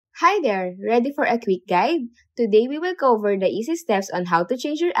Hi there! Ready for a quick guide? Today we will cover the easy steps on how to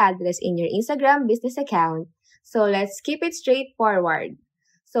change your address in your Instagram business account. So let's keep it straightforward.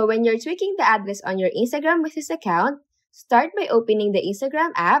 So when you're tweaking the address on your Instagram business account, start by opening the Instagram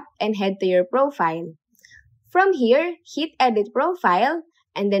app and head to your profile. From here, hit Edit Profile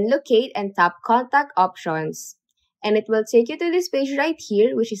and then locate and tap Contact Options. And it will take you to this page right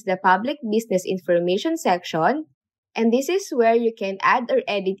here, which is the Public Business Information section. And this is where you can add or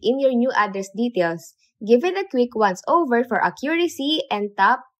edit in your new address details. Give it a quick once over for accuracy and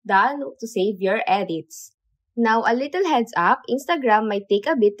tap Done to save your edits. Now, a little heads up, Instagram might take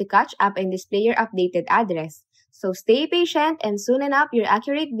a bit to catch up and display your updated address. So stay patient and soon enough, your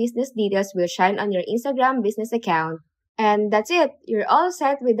accurate business details will shine on your Instagram business account. And that's it. You're all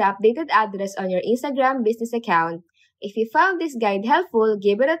set with the updated address on your Instagram business account. If you found this guide helpful,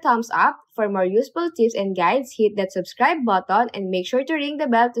 give it a thumbs up. For more useful tips and guides, hit that subscribe button and make sure to ring the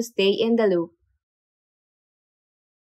bell to stay in the loop.